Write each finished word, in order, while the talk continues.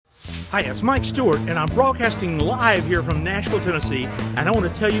Hi, it's Mike Stewart, and I'm broadcasting live here from Nashville, Tennessee, and I want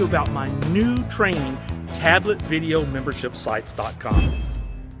to tell you about my new training, TabletVideoMembershipSites.com.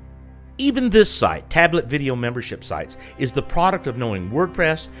 Even this site, Tablet Video Membership Sites, is the product of knowing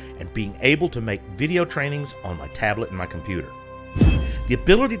WordPress and being able to make video trainings on my tablet and my computer. The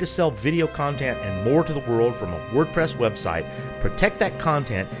ability to sell video content and more to the world from a WordPress website, protect that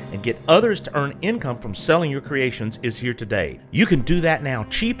content, and get others to earn income from selling your creations is here today. You can do that now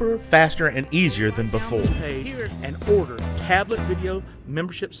cheaper, faster, and easier than before. And order Tablet Video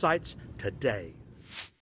Membership Sites today.